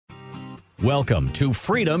Welcome to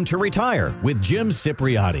Freedom to Retire with Jim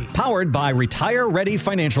Cipriotti, powered by Retire Ready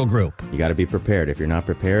Financial Group. You got to be prepared. If you're not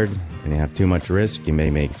prepared and you have too much risk, you may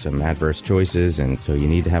make some adverse choices. And so you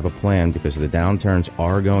need to have a plan because the downturns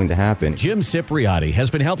are going to happen. Jim Cipriotti has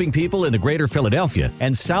been helping people in the greater Philadelphia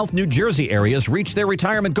and South New Jersey areas reach their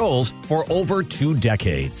retirement goals for over 2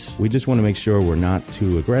 decades. We just want to make sure we're not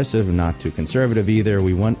too aggressive and not too conservative either.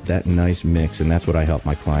 We want that nice mix. And that's what I help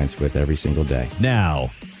my clients with every single day. Now,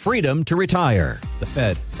 Freedom to Retire. The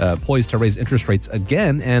Fed poised to raise interest rates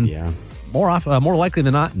again, and more likely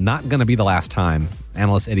than not going to be the last time.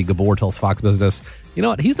 Analyst Eddie Gabor tells Fox Business, you know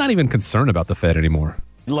what, he's not even concerned about the Fed anymore.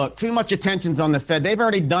 Look, too much attention's on the Fed. They've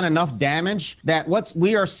already done enough damage that what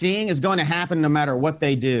we are seeing is going to happen no matter what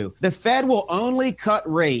they do. The Fed will only cut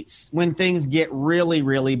rates when things get really,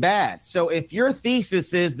 really bad. So if your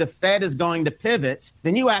thesis is the Fed is going to pivot,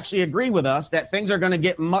 then you actually agree with us that things are going to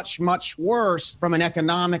get much, much worse from an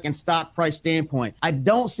economic and stock price standpoint. I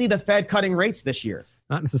don't see the Fed cutting rates this year.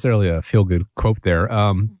 Not necessarily a feel-good quote there.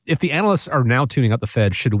 If the analysts are now tuning up the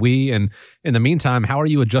Fed, should we? And in the meantime, how are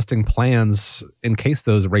you adjusting plans in case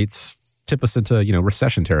those rates tip us into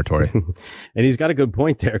recession territory? And he's got a good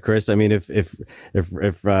point there, Chris. I mean, if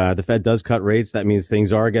the Fed does cut rates, that means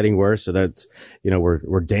things are getting worse. So that's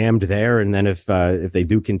we're damned there. And then if they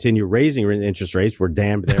do continue raising interest rates, we're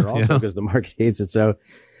damned there also because the market hates it. So,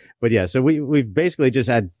 but yeah, so we've basically just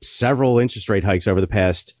had several interest rate hikes over the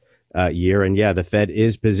past year. And the Fed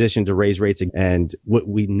is positioned to raise rates. And what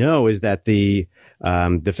we know is that the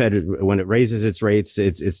Fed, when it raises its rates,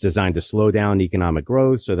 it's designed to slow down economic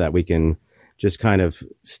growth so that we can just kind of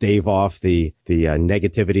stave off the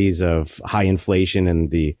negativities of high inflation and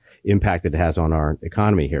the impact that it has on our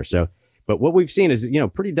economy here. So, but what we've seen is,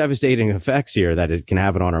 pretty devastating effects here that it can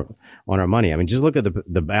have it on our money. I mean, just look at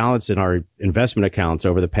the balance in our investment accounts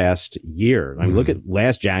over the past year. I mean, look at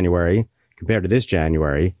last January compared to this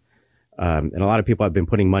January. And a lot of people have been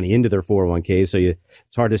putting money into their 401ks. So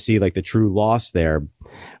it's hard to see like the true loss there.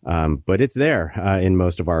 But it's there, in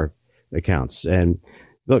most of our accounts. And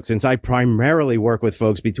look, since I primarily work with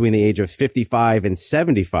folks between the age of 55 and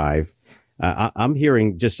 75, I'm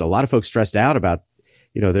hearing just a lot of folks stressed out about,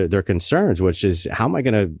 their concerns, which is how am I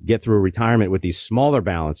going to get through retirement with these smaller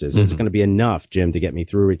balances? Is it going to be enough, Jim, to get me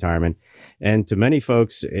through retirement? And to many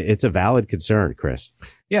folks, it's a valid concern, Chris.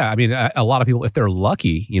 Yeah, I mean, a lot of people, if they're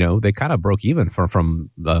lucky, they kind of broke even from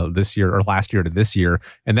this year or last year to this year,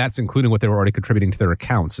 and that's including what they were already contributing to their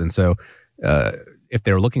accounts. And so if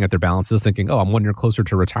they're looking at their balances thinking, oh, I'm 1 year closer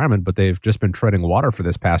to retirement, but they've just been treading water for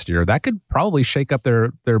this past year, that could probably shake up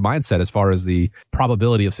their mindset as far as the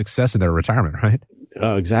probability of success in their retirement, right?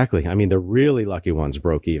 Oh, exactly. I mean, the really lucky ones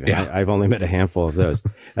broke even. Yeah. I've only met a handful of those.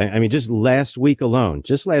 I mean, just last week,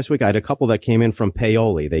 I had a couple that came in from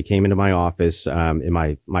Paoli. They came into my office, in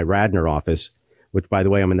my Radnor office, which, by the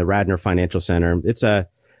way, I'm in the Radnor Financial Center.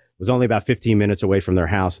 Was only about 15 minutes away from their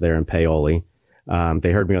house there in Paoli.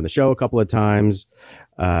 They heard me on the show a couple of times.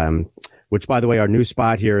 Which, by the way, our new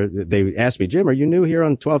spot here, they asked me, Jim, are you new here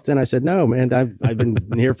on 1210? I said, no, man, I've been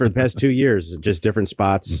here for the past 2 years, just different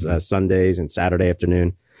spots, Sundays and Saturday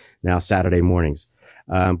afternoon, now Saturday mornings.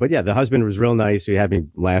 But yeah, the husband was real nice. He had me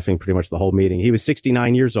laughing pretty much the whole meeting. He was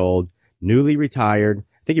 69 years old, newly retired.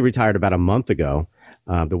 I think he retired about a month ago.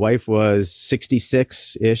 The wife was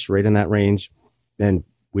 66-ish, right in that range. And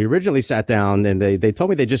we originally sat down and they told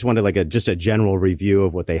me they just wanted just a general review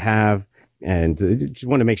of what they have. And just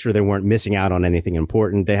wanted to make sure they weren't missing out on anything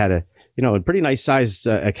important. They had a pretty nice sized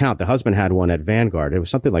account. The husband had one at Vanguard. It was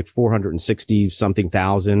something like 460 something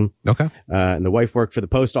thousand. Okay. And the wife worked for the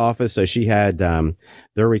post office. So she had,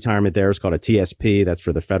 their retirement there is called a TSP. That's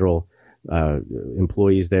for the federal,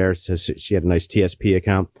 employees there. So she had a nice TSP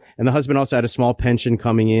account. And the husband also had a small pension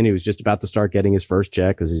coming in. He was just about to start getting his first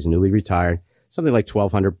check because he's newly retired, something like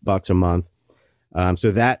 $1,200 a month. So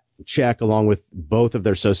that check, along with both of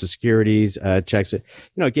their Social Securities checks, it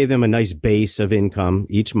gave them a nice base of income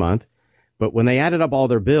each month. But when they added up all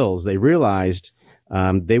their bills, they realized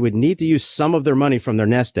they would need to use some of their money from their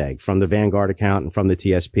nest egg, from the Vanguard account and from the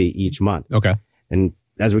TSP each month. Okay. And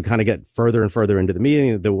as we kind of get further and further into the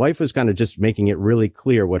meeting, the wife was kind of just making it really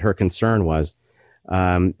clear what her concern was.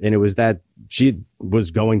 And it was that she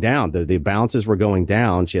was going down. The balances were going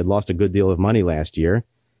down. She had lost a good deal of money last year.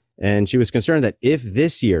 And she was concerned that if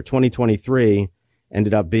this year, 2023,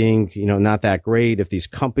 ended up being, not that great, if these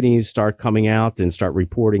companies start coming out and start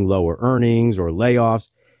reporting lower earnings or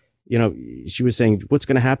layoffs, she was saying, what's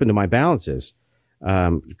going to happen to my balances?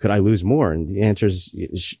 Could I lose more? And the answer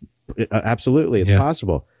is absolutely, it's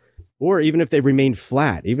possible. Or even if they remain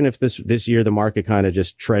flat, even if this year the market kind of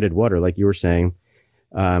just treaded water, like you were saying,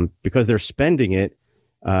 because they're spending it,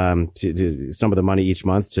 some of the money each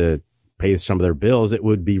month to pay some of their bills, it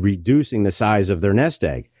would be reducing the size of their nest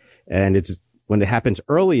egg. And it's when it happens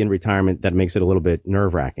early in retirement that makes it a little bit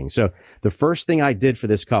nerve wracking. So the first thing I did for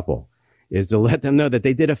this couple is to let them know that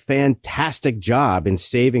they did a fantastic job in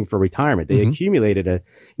saving for retirement. They accumulated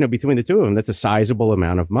between the two of them, that's a sizable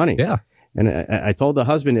amount of money. Yeah. And I told the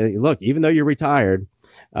husband, look, even though you're retired,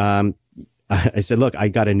 I said, look, I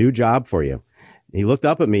got a new job for you. And he looked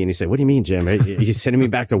up at me and he said, what do you mean, Jim? Are you sending me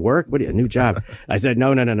back to work? What a new job? I said,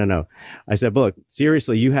 no. I said, look,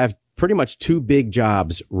 seriously, you have pretty much two big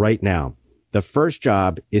jobs right now. The first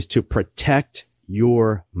job is to protect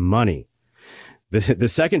your money. The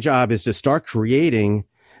second job is to start creating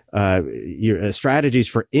your strategies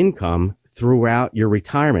for income throughout your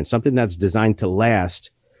retirement, something that's designed to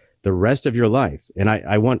last the rest of your life. And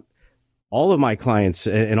I want all of my clients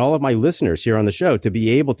and all of my listeners here on the show to be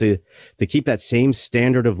able to keep that same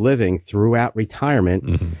standard of living throughout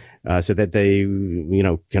retirement, so that they,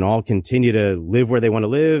 can all continue to live where they want to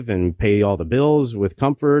live and pay all the bills with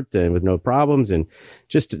comfort and with no problems, and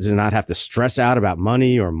just to not have to stress out about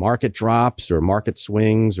money or market drops or market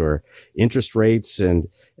swings or interest rates and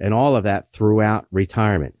all of that throughout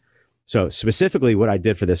retirement. So specifically what I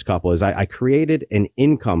did for this couple is I created an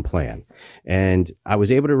income plan, and I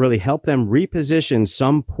was able to really help them reposition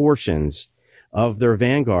some portions of their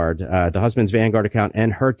Vanguard, the husband's Vanguard account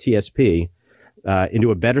and her TSP, into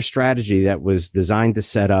a better strategy that was designed to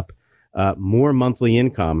set up more monthly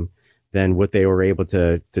income than what they were able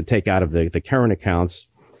to take out of the current accounts.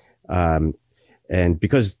 And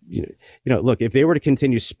because, look, if they were to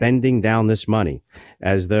continue spending down this money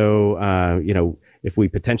as though, if we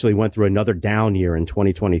potentially went through another down year in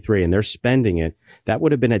 2023 and they're spending it, that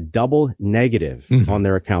would have been a double negative on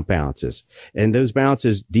their account balances. And those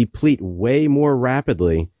balances deplete way more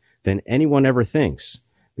rapidly than anyone ever thinks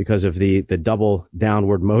because of the double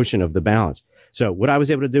downward motion of the balance. So what I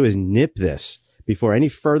was able to do is nip this before any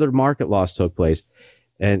further market loss took place.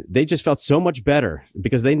 And they just felt so much better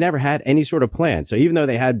because they never had any sort of plan. So even though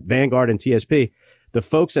they had Vanguard and TSP, the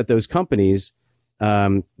folks at those companies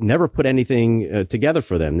never put anything together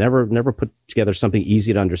for them, never put together something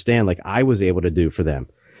easy to understand like I was able to do for them.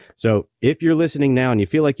 So if you're listening now and you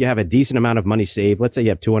feel like you have a decent amount of money saved, let's say you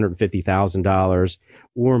have $250,000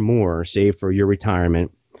 or more saved for your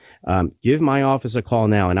retirement, give my office a call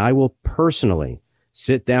now and I will personally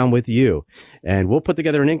sit down with you and we'll put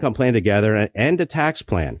together an income plan together and a tax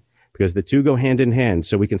plan, because the two go hand in hand,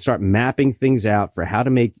 so we can start mapping things out for how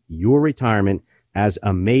to make your retirement as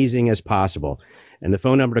amazing as possible. And the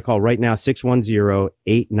phone number to call right now,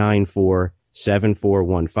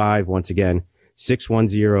 610-894-7415. Once again,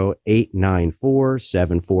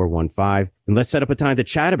 610-894-7415. And let's set up a time to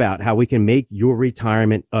chat about how we can make your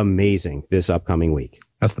retirement amazing this upcoming week.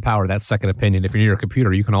 That's the power of that second opinion. If you're near your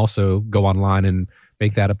computer, you can also go online and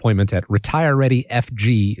make that appointment at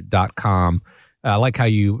retirereadyfg.com. I like how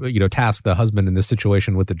you task the husband in this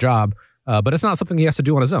situation with the job, but it's not something he has to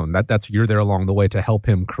do on his own. You're there along the way to help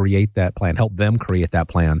him create that plan, help them create that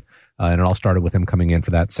plan. And it all started with him coming in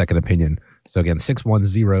for that second opinion. So again,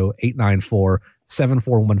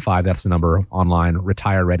 610-894-7415. That's the number online,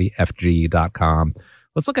 retirereadyfg.com.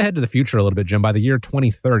 Let's look ahead to the future a little bit, Jim. By the year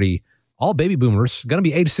 2030, all baby boomers are going to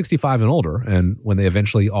be age 65 and older. And when they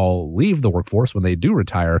eventually all leave the workforce, when they do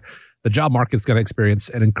retire, the job market's going to experience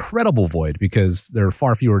an incredible void because there are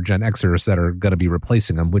far fewer Gen Xers that are going to be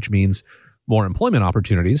replacing them, which means more employment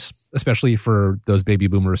opportunities, especially for those baby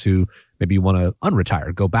boomers who maybe want to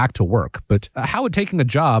unretire, go back to work. But how would taking a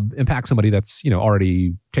job impact somebody that's,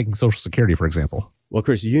 already taking Social Security, for example? Well,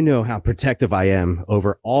 Chris, you know how protective I am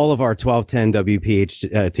over all of our 1210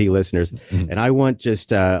 WPHT listeners. And I want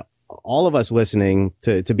just all of us listening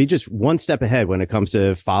to be just one step ahead when it comes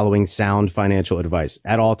to following sound financial advice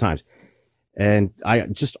at all times. And I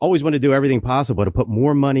just always want to do everything possible to put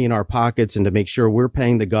more money in our pockets and to make sure we're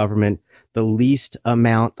paying the government the least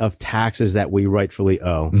amount of taxes that we rightfully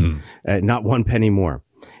owe, not one penny more.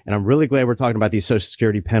 And I'm really glad we're talking about these Social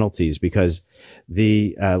Security penalties, because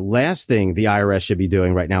the last thing the IRS should be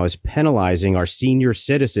doing right now is penalizing our senior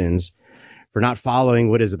citizens for not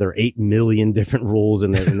following, there are 8 million different rules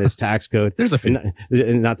in this tax code. There's a few.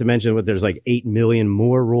 And not to mention there's like 8 million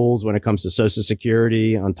more rules when it comes to Social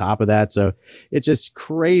Security on top of that. So it's just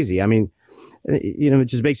crazy. I mean, it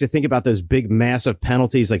just makes you think about those big, massive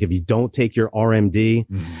penalties. Like if you don't take your RMD,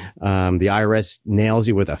 the IRS nails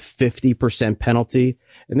you with a 50% penalty.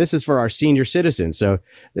 And this is for our senior citizens. So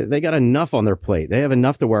they got enough on their plate. They have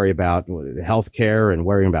enough to worry about healthcare and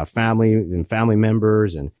worrying about family and family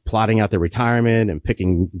members and plotting out their retirement and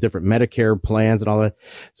picking different Medicare plans and all that.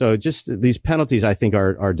 So just these penalties, I think,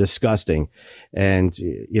 are disgusting. And,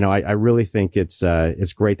 I really think it's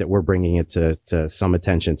great that we're bringing it to some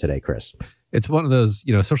attention today, Chris. It's one of those,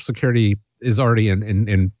 Social Security is already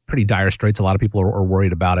in pretty dire straits. A lot of people are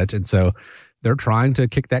worried about it. And so they're trying to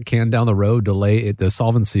kick that can down the road, delay the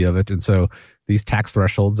solvency of it. And so these tax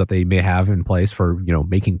thresholds that they may have in place for,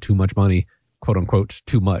 making too much money, quote unquote,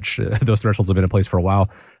 too much, those thresholds have been in place for a while.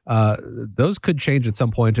 Those could change at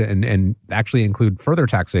some point and actually include further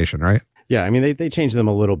taxation, right? Yeah, I mean, they change them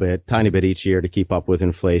a little bit, tiny bit each year to keep up with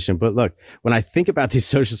inflation. But look, when I think about these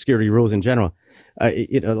Social Security rules in general,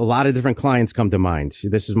 a lot of different clients come to mind.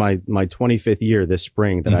 This is my 25th year this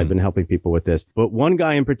spring that I've been helping people with this. But one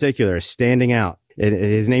guy in particular is standing out.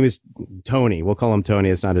 His name is Tony. We'll call him Tony.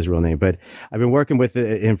 It's not his real name, but I've been working with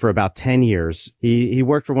him for about 10 years. He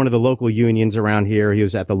worked for one of the local unions around here. He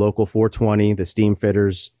was at the local 420, the steam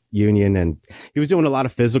fitters union, and he was doing a lot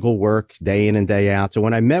of physical work day in and day out. So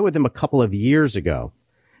when I met with him a couple of years ago,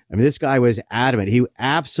 I mean, this guy was adamant. He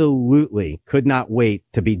absolutely could not wait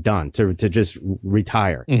to be done, to just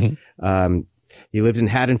retire. He lived in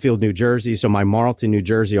Haddonfield, New Jersey. So my Marlton, New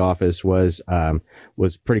Jersey office was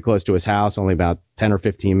pretty close to his house, only about 10 or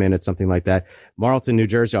 15 minutes, something like that. Marlton, New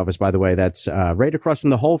Jersey office, by the way, that's right across from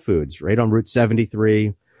the Whole Foods, right on Route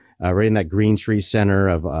 73, right in that Green Tree Center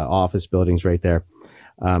of office buildings right there.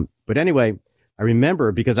 But anyway, I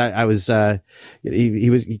remember because I was,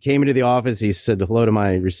 he came into the office, he said hello to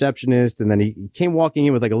my receptionist, and then he came walking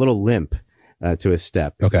in with like a little limp, to his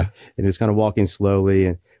step. Okay. And he was kind of walking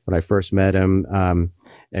slowly when I first met him.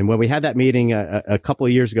 And when we had that meeting a couple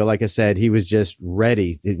of years ago, like I said, he was just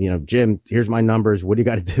ready to, Jim, here's my numbers. What do you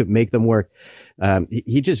got to do? Make them work.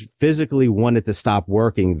 He just physically wanted to stop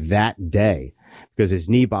working that day because his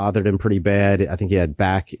knee bothered him pretty bad. I think he had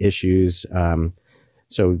back issues.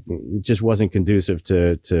 So it just wasn't conducive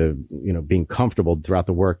to being comfortable throughout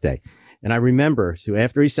the workday. And I remember, so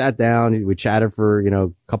after he sat down, we chatted for,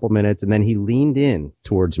 a couple minutes, and then he leaned in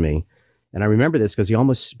towards me. And I remember this because he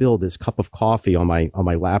almost spilled his cup of coffee on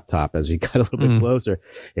my laptop as he got a little bit closer.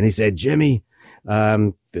 And he said, Jimmy,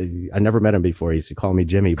 I never met him before. He used to call me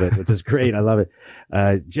Jimmy, but which is great. I love it.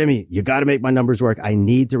 Jimmy, you got to make my numbers work. I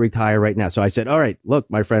need to retire right now. So I said, all right,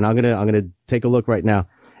 look, my friend, I'm going to take a look right now.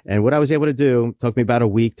 And what I was able to do took me about a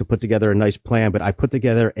week to put together a nice plan, but I put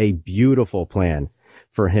together a beautiful plan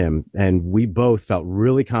for him. And we both felt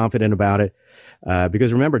really confident about it.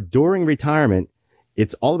 Because remember, during retirement,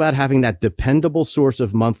 it's all about having that dependable source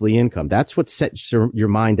of monthly income. That's what sets your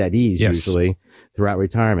mind at ease usually throughout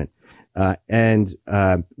retirement. And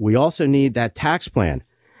we also need that tax plan.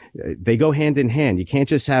 They go hand in hand. You can't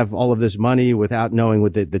just have all of this money without knowing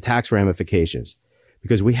what the tax ramifications,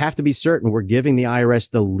 because we have to be certain we're giving the IRS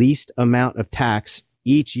the least amount of tax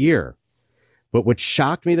each year. But what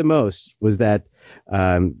shocked me the most was that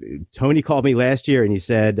Tony called me last year and he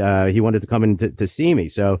said he wanted to come in to see me.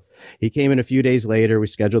 So he came in a few days later. We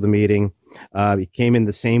scheduled a meeting. He came in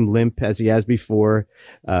the same limp as he has before.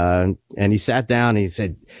 And he sat down and he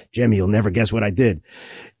said, Jimmy, you'll never guess what I did.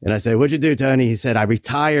 And I said, what'd you do, Tony? He said, I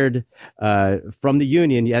retired from the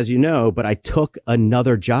union, as you know, but I took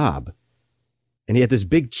another job. And he had this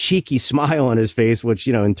big cheeky smile on his face, which,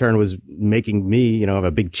 in turn was making me, have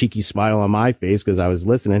a big cheeky smile on my face because I was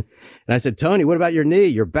listening. And I said, Tony, what about your knee,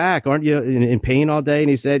 your back? Aren't you in pain all day? And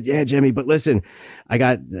he said, yeah, Jimmy, but listen, I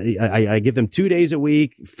give them 2 days a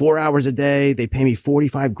week, 4 hours a day. They pay me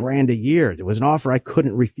 $45,000 a year. It was an offer I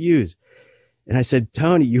couldn't refuse. And I said,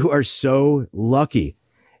 Tony, you are so lucky.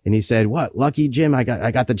 And he said, what? Lucky, Jim? I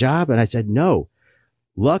got the job. And I said, no.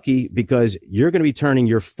 Lucky because you're going to be turning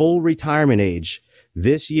your full retirement age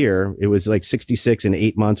this year. It was like 66 and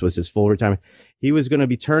 8 months was his full retirement. He was going to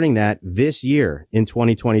be turning that this year in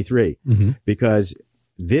 2023 because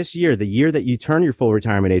this year, the year that you turn your full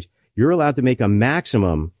retirement age, you're allowed to make a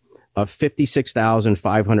maximum of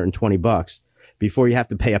 $56,520 before you have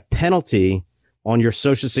to pay a penalty on your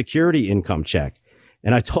Social Security income check.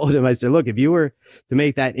 And I told him, I said, look, if you were to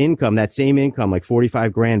make that income, that same income, like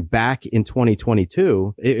 $45,000 back in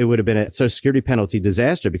 2022, it would have been a Social Security penalty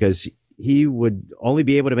disaster because he would only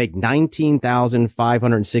be able to make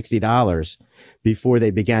 $19,560 before they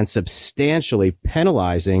began substantially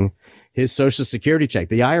penalizing his Social Security check.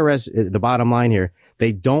 The IRS, the bottom line here,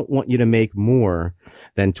 they don't want you to make more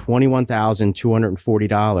than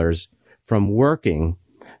 $21,240 from working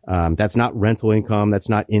That's not rental income. That's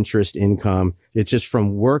not interest income. It's just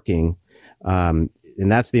from working. And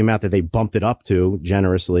that's the amount that they bumped it up to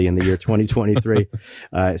generously in the year 2023.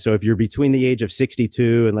 So if you're between the age of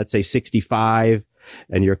 62 and let's say 65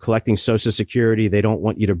 and you're collecting Social Security, they don't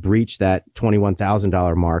want you to breach that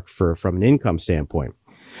 $21,000 mark from an income standpoint.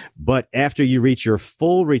 But after you reach your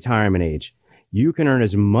full retirement age, you can earn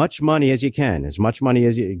as much money as you can, as much money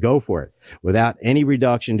as you go for it without any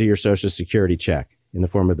reduction to your Social Security check in the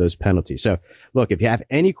form of those penalties. So look, if you have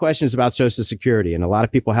any questions about Social Security, and a lot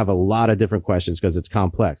of people have a lot of different questions because it's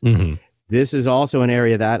complex, this is also an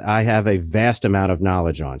area that I have a vast amount of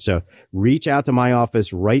knowledge on. So reach out to my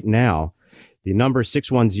office right now. The number is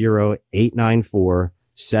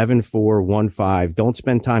 610-894-7415. Don't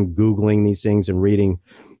spend time Googling these things and reading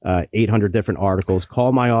 800 different articles.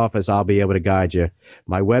 Call my office. I'll be able to guide you.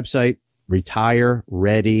 My website,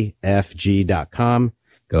 retirereadyfg.com.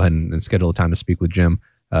 Go ahead and schedule a time to speak with Jim.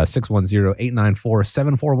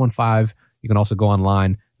 610-894-7415. You can also go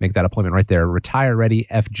online, make that appointment right there,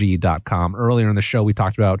 retirereadyfg.com. Earlier in the show, we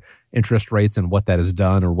talked about interest rates and what that has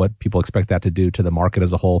done or what people expect that to do to the market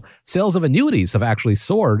as a whole. Sales of annuities have actually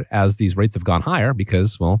soared as these rates have gone higher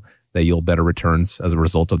because, well, they yield better returns as a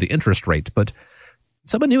result of the interest rate. But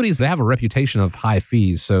some annuities, they have a reputation of high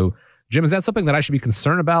fees. So, Jim, is that something that I should be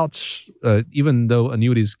concerned about, even though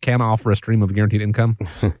annuities can offer a stream of guaranteed income?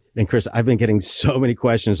 And Chris, I've been getting so many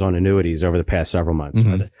questions on annuities over the past several months.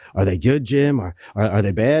 Are they good, Jim? Are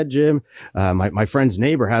they bad, Jim? My friend's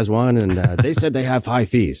neighbor has one, and they said they have high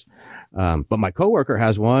fees. But my coworker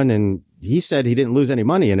has one, and he said he didn't lose any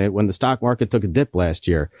money in it when the stock market took a dip last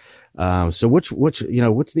year. So what's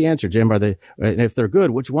the answer, Jim? And if they're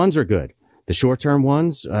good, which ones are good? The short-term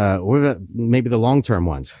ones, or maybe the long-term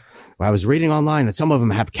ones? Well, I was reading online that some of them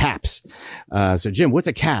have caps. So Jim, what's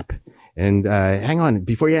a cap? And hang on,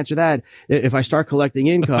 before you answer that, if I start collecting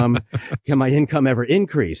income, can my income ever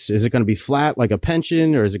increase? Is it going to be flat like a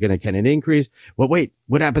pension, or can it increase? Well, wait,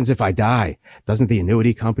 what happens if I die? Doesn't the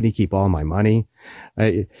annuity company keep all my money?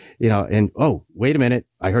 And oh, wait a minute,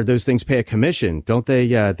 I heard those things pay a commission, don't they?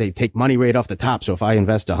 They take money right off the top. So if I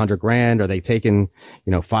invest $100,000, are they taking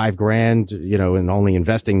 $5,000, and only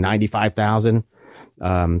investing 95,000?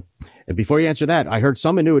 And before you answer that, I heard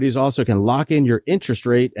some annuities also can lock in your interest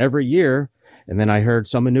rate every year. And then I heard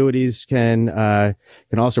some annuities can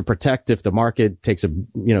also protect if the market takes a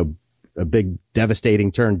big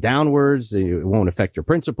devastating turn downwards. It won't affect your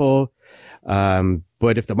principal.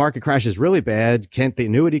 But if the market crashes really bad, can't the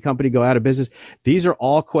annuity company go out of business? These are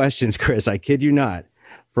all questions, Chris, I kid you not,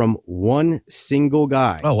 from one single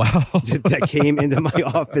guy. Oh, wow. that came into my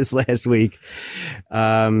office last week.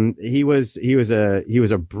 He was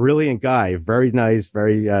a brilliant guy, very nice,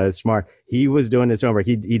 very smart. He was doing his homework.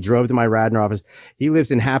 He drove to my Radnor office. He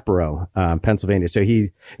lives in Hatboro, Pennsylvania. So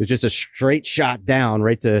it was just a straight shot down,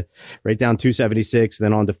 right down 276,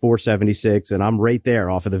 then on to 476. And I'm right there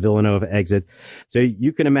off of the Villanova exit. So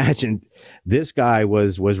you can imagine this guy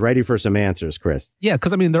was ready for some answers, Chris. Yeah,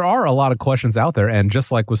 because there are a lot of questions out there. And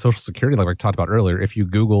just like with Social Security, like we talked about earlier, if you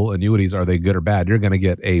Google annuities, are they good or bad, you're going to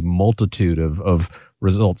get a multitude of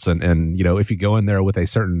results. And if you go in there with a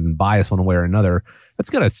certain bias one way or another, that's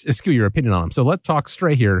going to skew your opinion on them. So let's talk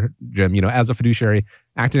straight here, Jim. As a fiduciary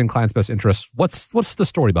acting in clients' best interests, what's the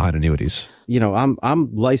story behind annuities? I'm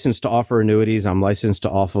licensed to offer annuities. I'm licensed to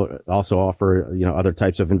also offer other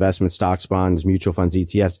types of investment, stocks, bonds, mutual funds,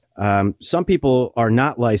 ETFs. Some people are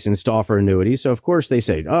not licensed to offer annuities, so of course they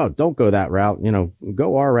say, "Oh, don't go that route.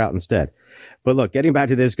 Go our route instead." But look, getting back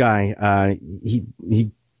to this guy,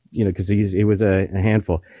 because he was a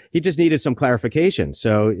handful. He just needed some clarification.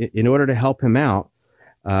 So in order to help him out,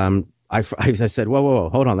 I said, whoa,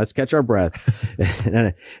 hold on, let's catch our breath.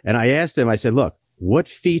 And I asked him, I said, look, what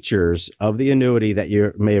features of the annuity that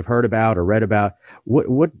you may have heard about or read about,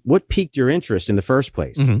 what piqued your interest in the first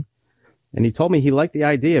place? Mm-hmm. And he told me he liked the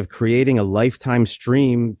idea of creating a lifetime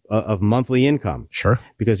stream of monthly income. Sure.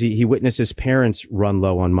 Because he witnessed his parents run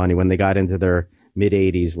low on money when they got into their mid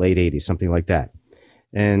 80s, late 80s, something like that.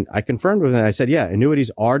 And I confirmed with him. I said, yeah,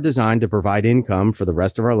 annuities are designed to provide income for the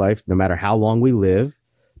rest of our life, no matter how long we live,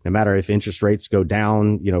 no matter if interest rates go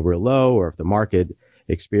down, real low, or if the market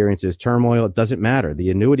experiences turmoil. It doesn't matter.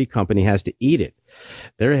 The annuity company has to eat it.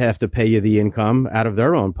 They have to pay you the income out of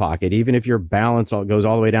their own pocket, even if your balance goes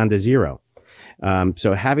all the way down to zero.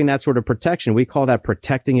 So having that sort of protection, we call that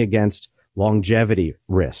protecting against longevity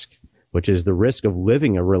risk, which is the risk of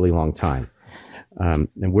living a really long time. And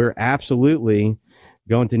we're absolutely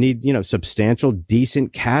going to need, substantial,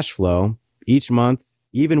 decent cash flow each month,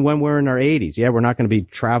 even when we're in our 80s. Yeah, we're not going to be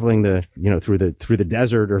traveling through the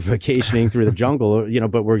desert or vacationing through the jungle,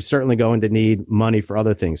 but we're certainly going to need money for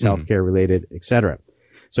other things, healthcare related, et cetera.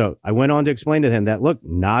 So I went on to explain to him that, look,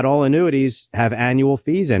 not all annuities have annual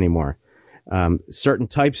fees anymore. Certain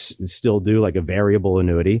types still do, like a variable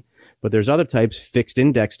annuity, but there's other types, fixed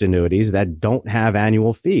indexed annuities, that don't have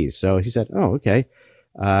annual fees. So he said, oh, okay.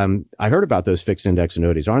 I heard about those fixed index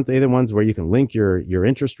annuities. Aren't they the ones where you can link your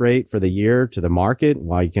interest rate for the year to the market,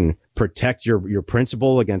 while you can protect your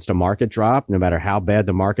principal against a market drop, no matter how bad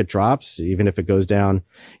the market drops, even if it goes down,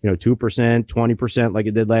 2%, 20% like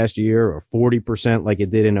it did last year, or 40% like it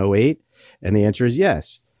did in 2008? And the answer is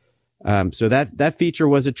yes. So that feature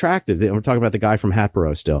was attractive. We're talking about the guy from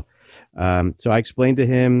Hatboro still. So I explained to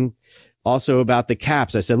him also about the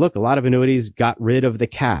caps. I said, look, a lot of annuities got rid of the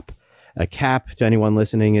cap. A cap, to anyone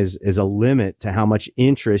listening, is a limit to how much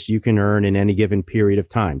interest you can earn in any given period of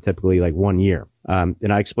time, typically like 1 year.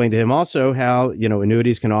 And I explained to him also how,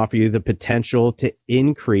 annuities can offer you the potential to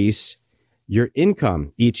increase your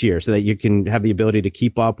income each year so that you can have the ability to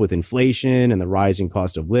keep up with inflation and the rising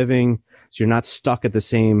cost of living. So you're not stuck at the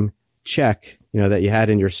same check, that you had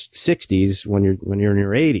in your 60s when you're in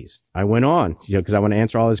your 80s. I went on, because I want to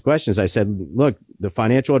answer all his questions. I said, look, the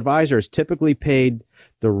financial advisor is typically paid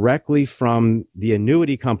directly from the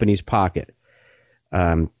annuity company's pocket.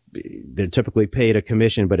 They're typically paid a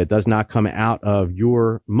commission, but it does not come out of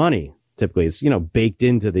your money. Typically, it's, baked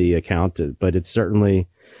into the account, but it's certainly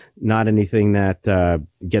not anything that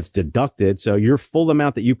gets deducted. So your full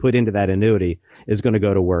amount that you put into that annuity is going to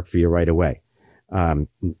go to work for you right away,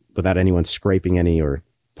 without anyone scraping any or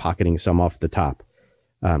pocketing some off the top.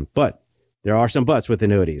 But there are some buts with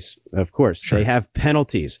annuities. Of course, sure. They have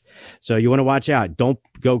penalties. So you want to watch out. Don't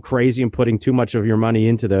go crazy and putting too much of your money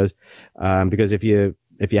into those. Because if you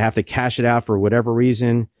have to cash it out for whatever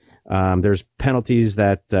reason, there's penalties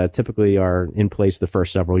that typically are in place the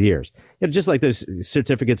first several years. Just like those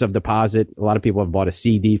certificates of deposit. A lot of people have bought a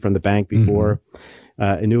CD from the bank before.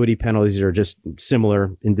 Mm-hmm. Annuity penalties are just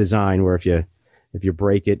similar in design, where if you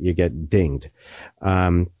break it, you get dinged.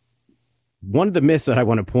 One of the myths that I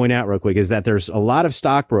want to point out real quick is that there's a lot of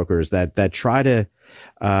stockbrokers that try to,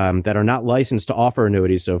 that are not licensed to offer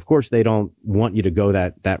annuities. So of course they don't want you to go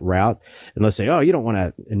that route, and they'll say, oh, you don't want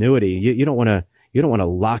an annuity. You don't want to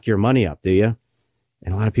lock your money up, do you?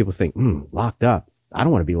 And a lot of people think, locked up. I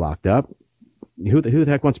don't want to be locked up. Who the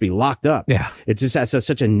heck wants to be locked up? Yeah. It just has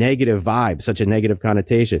such a negative vibe, such a negative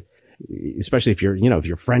connotation. Especially if if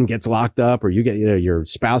your friend gets locked up, or you get, your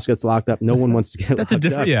spouse gets locked up, no one wants to get That's locked a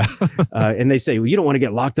different, up. Yeah. And they say, well, you don't want to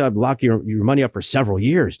get locked up, lock your money up for several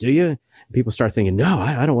years, do you? And people start thinking, no,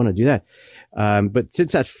 I don't want to do that. But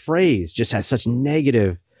since that phrase just has such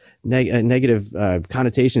negative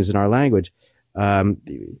connotations in our language, it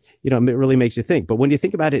really makes you think. But when you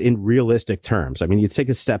think about it in realistic terms, I mean, you take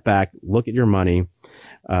a step back, look at your money,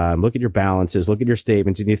 look at your balances, look at your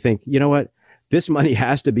statements, and you think, you know what? This money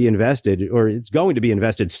has to be invested, or it's going to be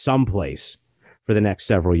invested someplace for the next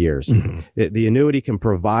several years. Mm-hmm. The annuity can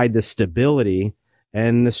provide the stability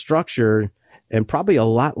and the structure, and probably a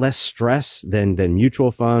lot less stress than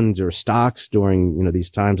mutual funds or stocks during, these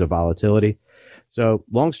times of volatility. So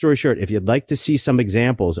long story short, if you'd like to see some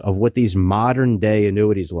examples of what these modern day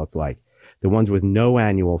annuities look like, the ones with no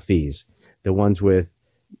annual fees, the ones with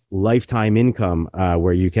lifetime income,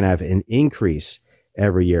 where you can have an increase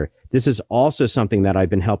every year. This is also something that I've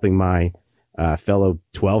been helping my fellow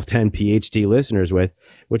 1210 PhD listeners with,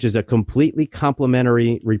 which is a completely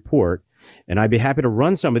complimentary report. And I'd be happy to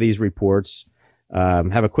run some of these reports,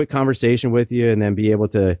 have a quick conversation with you, and then be able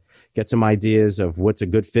to get some ideas of what's a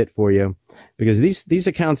good fit for you. Because these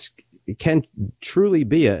accounts can truly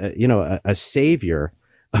be a savior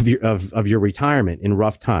of your retirement in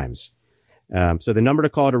rough times. So the number to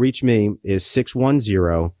call to reach me is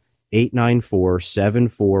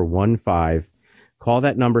 610-894-7415. Call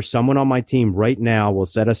that number. Someone on my team right now will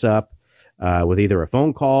set us up with either a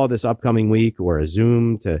phone call this upcoming week or a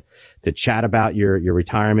Zoom to chat about your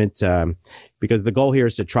retirement, because the goal here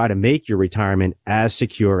is to try to make your retirement as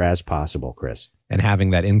secure as possible, Chris. And having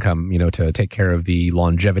that income, to take care of the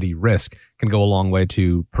longevity risk can go a long way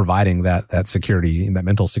to providing that security, that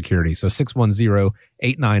mental security. So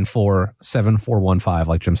 610-894-7415,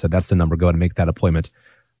 like Jim said, that's the number. Go ahead and make that appointment.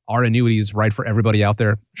 Are annuities right for everybody out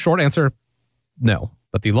there? Short answer, no.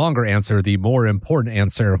 But the longer answer, the more important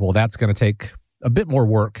answer, well, that's going to take a bit more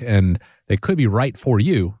work, and they could be right for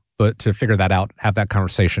you. But to figure that out, have that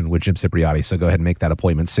conversation with Jim Cipriotti. So go ahead and make that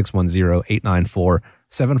appointment,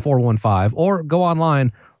 610-894-7415, or go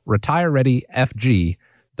online,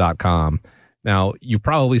 retirereadyfg.com. Now, you've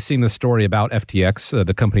probably seen the story about FTX,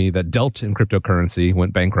 the company that dealt in cryptocurrency,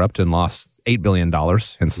 went bankrupt and lost $8 billion,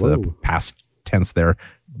 hence the past tense there,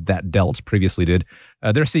 that dealt previously did.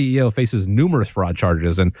 Their CEO faces numerous fraud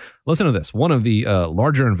charges. And listen to this. One of the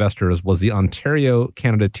larger investors was the Ontario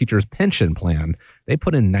Canada Teachers Pension Plan. They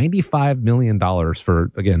put in $95 million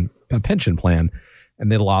for, again, a pension plan,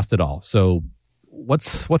 and they lost it all. So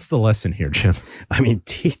what's the lesson here, Jim? I mean,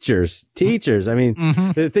 teachers. I mean,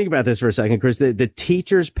 think about this for a second, Chris. The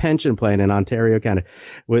teachers pension plan in Ontario Canada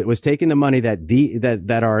was taking the money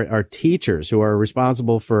that our teachers, who are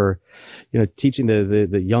responsible for, teaching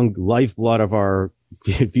the young lifeblood of our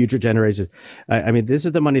future generations. I mean, this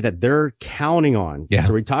is the money that they're counting on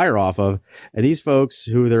to retire off of. And these folks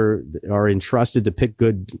who are entrusted to pick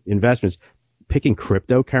good investments, picking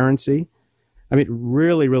cryptocurrency. I mean,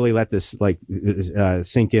 really, really let this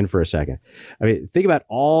sink in for a second. I mean, think about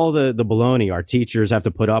all the baloney our teachers have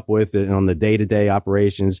to put up with on the day-to-day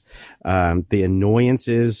operations, the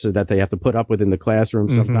annoyances that they have to put up with in the classroom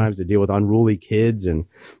sometimes to deal with unruly kids, and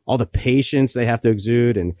all the patience they have to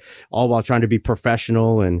exude, and all while trying to be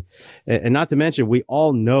professional. And not to mention, we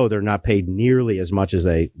all know they're not paid nearly as much as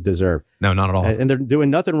they deserve. No, not at all. And they're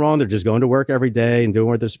doing nothing wrong. They're just going to work every day and doing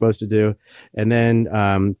what they're supposed to do. And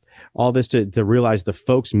then, all this to realize the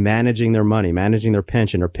folks managing their money, managing their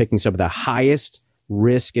pension, are picking some of the highest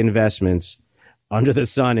risk investments under the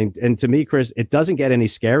sun. And to me, Chris, it doesn't get any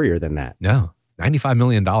scarier than that. No, $95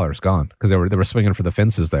 million gone because they were swinging for the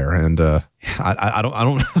fences there. And I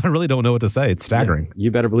really don't know what to say. It's staggering. Yeah,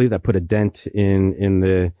 you better believe that put a dent in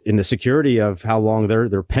the security of how long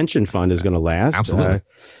their pension fund is going to last. Absolutely.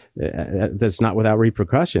 That's not without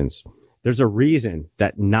repercussions. There's a reason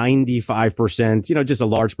that 95%, just a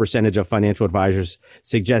large percentage of financial advisors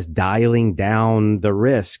suggest dialing down the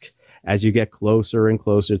risk as you get closer and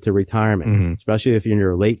closer to retirement, especially if you're in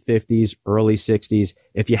your late 50s, early 60s.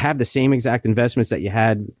 If you have the same exact investments that you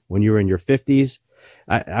had when you were in your 50s,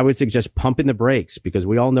 I would suggest pumping the brakes, because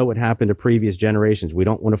we all know what happened to previous generations. We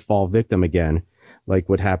don't want to fall victim again, like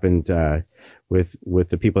what happened with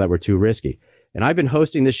the people that were too risky. And I've been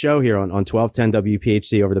hosting this show here on 1210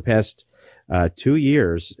 WPHT over the past 2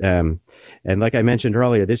 years. And like I mentioned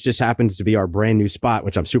earlier, this just happens to be our brand new spot,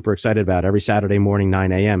 which I'm super excited about. Every Saturday morning,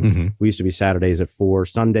 9 a.m. We used to be Saturdays at 4.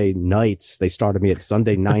 Sunday nights, they started me at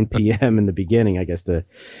Sunday, 9 p.m. in the beginning, I guess, to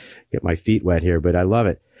get my feet wet here. But I love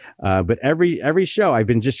it. But every show, I've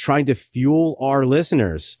been just trying to fuel our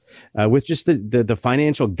listeners with just the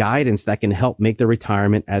financial guidance that can help make their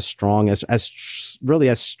retirement as strong as really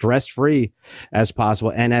as stress-free as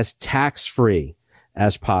possible and as tax-free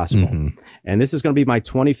as possible. And this is going to be my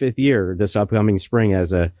 25th year this upcoming spring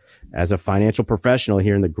as a financial professional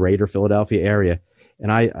here in the greater Philadelphia area.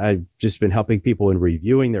 And I've just been helping people in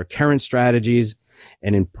reviewing their current strategies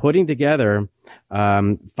and in putting together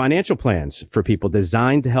financial plans for people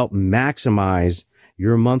designed to help maximize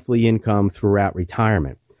your monthly income throughout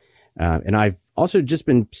retirement. And I've also just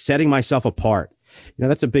been setting myself apart.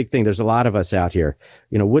 That's a big thing. There's a lot of us out here.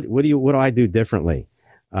 What do I do differently?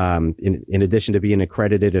 In addition to being an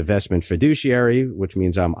accredited investment fiduciary, which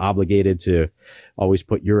means I'm obligated to always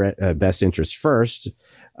put your best interest first.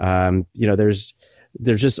 There's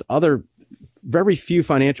just other very few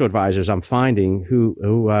financial advisors I'm finding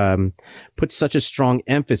who put such a strong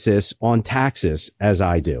emphasis on taxes as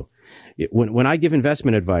I do. When I give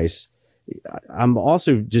investment advice, I'm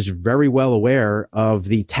also just very well aware of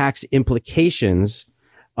the tax implications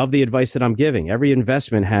of the advice that I'm giving. Every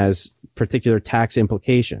investment has particular tax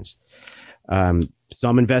implications.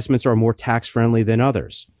 Some investments are more tax friendly than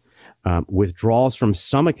others. Withdrawals from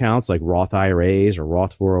some accounts like Roth IRAs or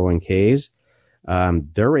Roth 401ks,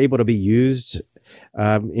 they're able to be used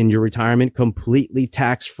in your retirement completely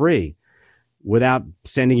tax free without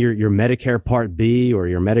sending your Medicare Part B or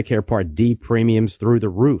your Medicare Part D premiums through the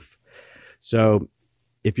roof. So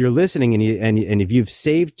if you're listening and if you've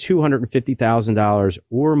saved $250,000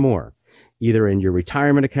 or more, either in your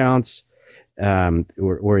retirement accounts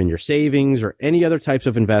or in your savings or any other types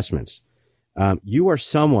of investments, you are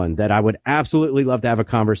someone that I would absolutely love to have a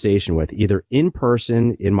conversation with, either in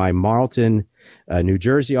person in my Marlton, New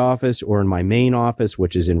Jersey office, or in my main office,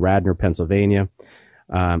 which is in Radnor, Pennsylvania.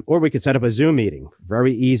 Or we could set up a Zoom meeting.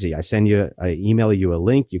 Very easy. I email you a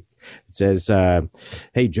link. It says,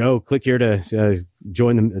 hey, Joe, click here to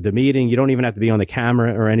join the meeting. You don't even have to be on the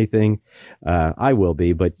camera or anything. I will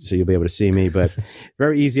be, so you'll be able to see me. But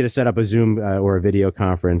very easy to set up a Zoom or a video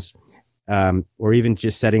conference, or even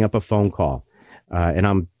just setting up a phone call. And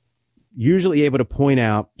I'm usually able to point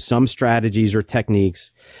out some strategies or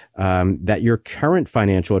techniques that your current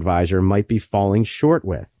financial advisor might be falling short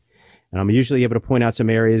with. And I'm usually able to point out some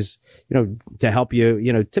areas, to help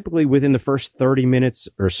you, typically within the first 30 minutes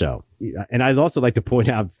or so. And I'd also like to point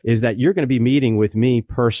out is that you're going to be meeting with me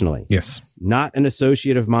personally. Yes. Not an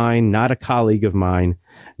associate of mine, not a colleague of mine,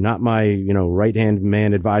 not my, right-hand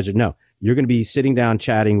man advisor. No, you're going to be sitting down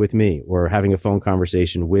chatting with me or having a phone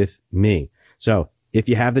conversation with me. So if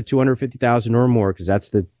you have the $250,000 or more, because that's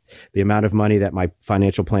the amount of money that my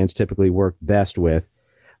financial plans typically work best with,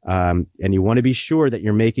 and you want to be sure that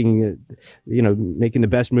you're making the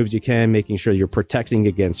best moves you can, making sure you're protecting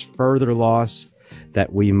against further loss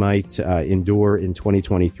that we might endure in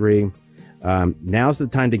 2023. Now's the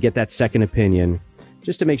time to get that second opinion,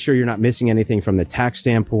 just to make sure you're not missing anything from the tax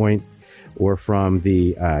standpoint or from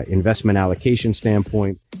the investment allocation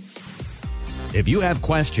standpoint. If you have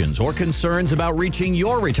questions or concerns about reaching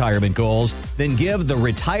your retirement goals, then give the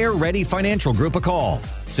Retire Ready Financial Group a call,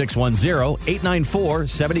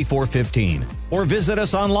 610-894-7415, or visit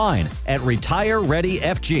us online at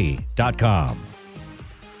retirereadyfg.com.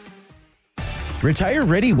 Retire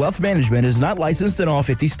Ready Wealth Management is not licensed in all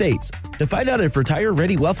 50 states. To find out if Retire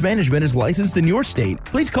Ready Wealth Management is licensed in your state,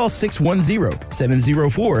 please call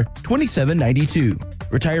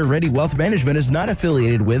 610-704-2792. Retire Ready Wealth Management is not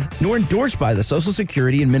affiliated with nor endorsed by the Social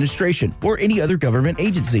Security Administration or any other government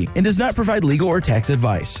agency and does not provide legal or tax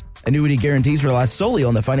advice. Annuity guarantees rely solely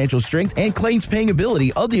on the financial strength and claims paying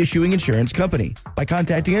ability of the issuing insurance company. By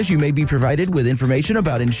contacting us, you may be provided with information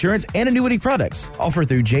about insurance and annuity products offered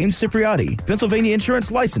through James Cipriotti, Pennsylvania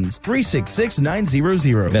Insurance License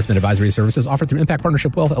 366900. Investment advisory services offered through Impact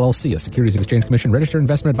Partnership Wealth, LLC, a Securities and Exchange Commission registered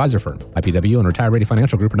investment advisor firm. IPW and Retire Ready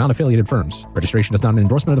Financial Group are non-affiliated firms. Registration is not an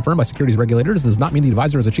endorsement of the firm by securities regulators and does not mean the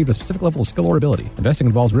advisor has achieved a specific level of skill or ability. Investing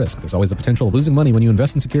involves risk. There's always the potential of losing money when you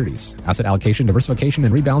invest in securities. Asset allocation, diversification,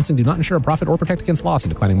 and rebalancing do not ensure a profit or protect against loss in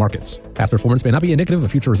declining markets. Past performance may not be indicative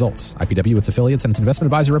of future results. IPW, its affiliates, and its investment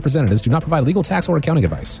advisor representatives do not provide legal, tax, or accounting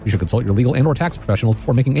advice. You should consult your legal and or tax professionals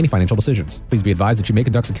before making any financial decisions. Please be advised that you may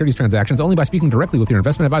conduct securities transactions only by speaking directly with your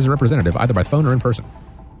investment advisor representative, either by phone or in person.